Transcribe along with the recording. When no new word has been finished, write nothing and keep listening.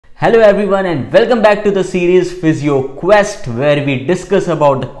Hello everyone and welcome back to the series Physio Quest, where we discuss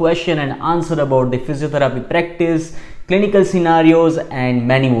about the question and answer about the physiotherapy practice, clinical scenarios and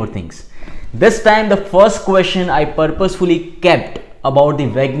many more things. This time the first question I purposefully kept about the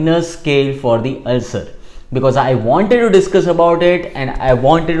Wagner scale for the ulcer because I wanted to discuss about it and I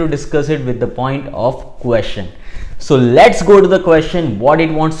wanted to discuss it with the point of question. So let's go to the question, what it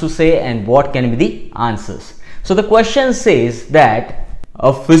wants to say and what can be the answers. So the question says that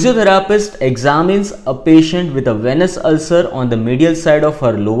a physiotherapist examines a patient with a venous ulcer on the medial side of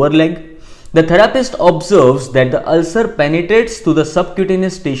her lower leg. The therapist observes that the ulcer penetrates to the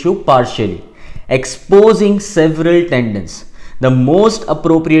subcutaneous tissue partially, exposing several tendons. The most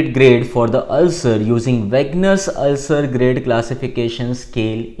appropriate grade for the ulcer using Wagner's ulcer grade classification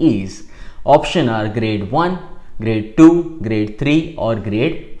scale is option are grade 1, grade 2, grade 3 or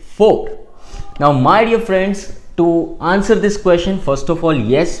grade 4. Now my dear friends, to answer this question, first of all,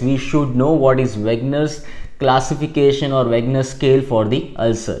 yes, we should know what is Wagner's classification or Wagner scale for the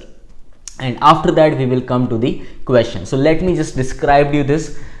ulcer, and after that we will come to the question. So let me just describe you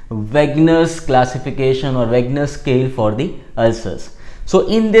this Wagner's classification or Wagner scale for the ulcers. So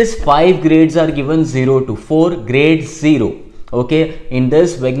in this 5 grades are given 0 to 4. Grade 0, okay, in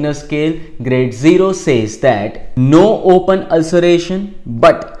this Wagner scale, grade 0 says that no open ulceration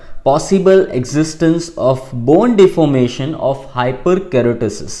but possible existence of bone deformation of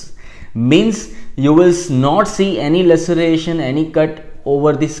hyperkeratosis. Means you will not see any laceration, any cut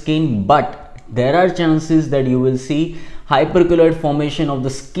over the skin, but there are chances that you will see hyperkeloid formation of the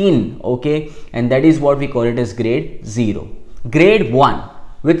skin, okay, and that is what we call it as grade 0. Grade 1,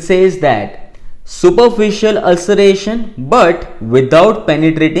 which says that superficial ulceration but without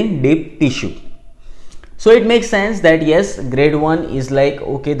penetrating deep tissue. So it makes sense that yes, grade 1 is like,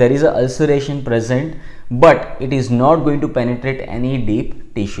 okay, there is a ulceration present but it is not going to penetrate any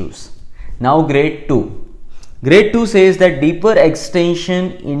deep tissues. Now grade 2. Grade 2 says that deeper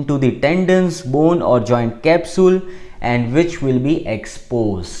extension into the tendons, bone or joint capsule and which will be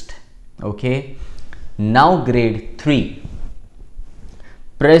exposed. Okay. Now grade 3.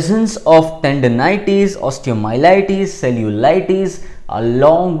 Presence of tendinitis, osteomyelitis, cellulitis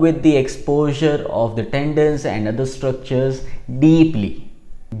along with the exposure of the tendons and other structures deeply.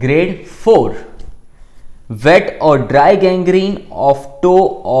 Grade 4. Wet or dry gangrene of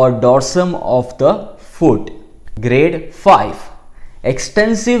toe or dorsum of the foot. Grade 5.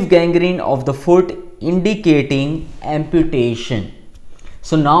 Extensive gangrene of the foot indicating amputation.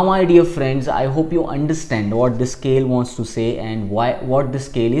 So now my dear friends, I hope you understand what this scale wants to say and what this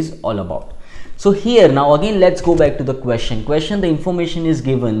scale is all about. So here now again let's go back to the question. The information is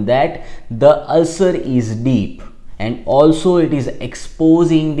given that the ulcer is deep and also it is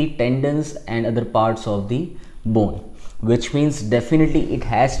exposing the tendons and other parts of the bone, which means definitely it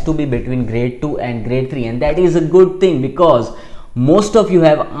has to be between grade 2 and grade 3, and that is a good thing because most of you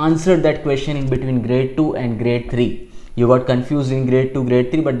have answered that question in between grade 2 and grade 3. You got confused in grade 2,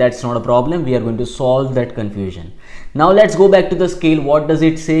 grade 3, but that's not a problem. We are going to solve that confusion. Now let's go back to the scale. What does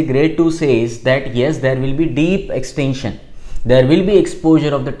it say? Grade 2 says that yes, there will be deep extension. There will be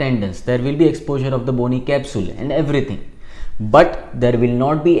exposure of the tendons. There will be exposure of the bony capsule and everything. But there will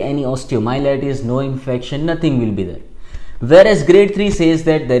not be any osteomyelitis, no infection, nothing will be there. Whereas grade 3 says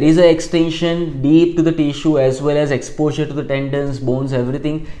that there is an extension deep to the tissue as well as exposure to the tendons, bones,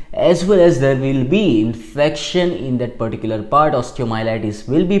 everything, as well as there will be infection in that particular part, osteomyelitis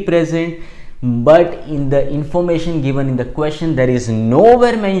will be present, but in the information given in the question there is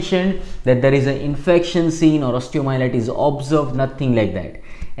nowhere mentioned that there is an infection seen or osteomyelitis observed, nothing like that.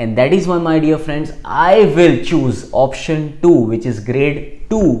 And that is why my dear friends, I will choose option 2, which is grade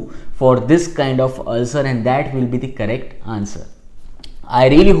 2 for this kind of ulcer, and that will be the correct answer. I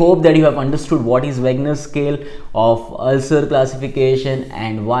really hope that you have understood what is Wagner's scale of ulcer classification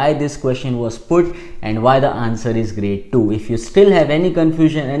and why this question was put and why the answer is grade 2. If you still have any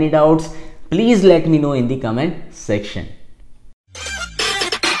confusion, any doubts, please let me know in the comment section.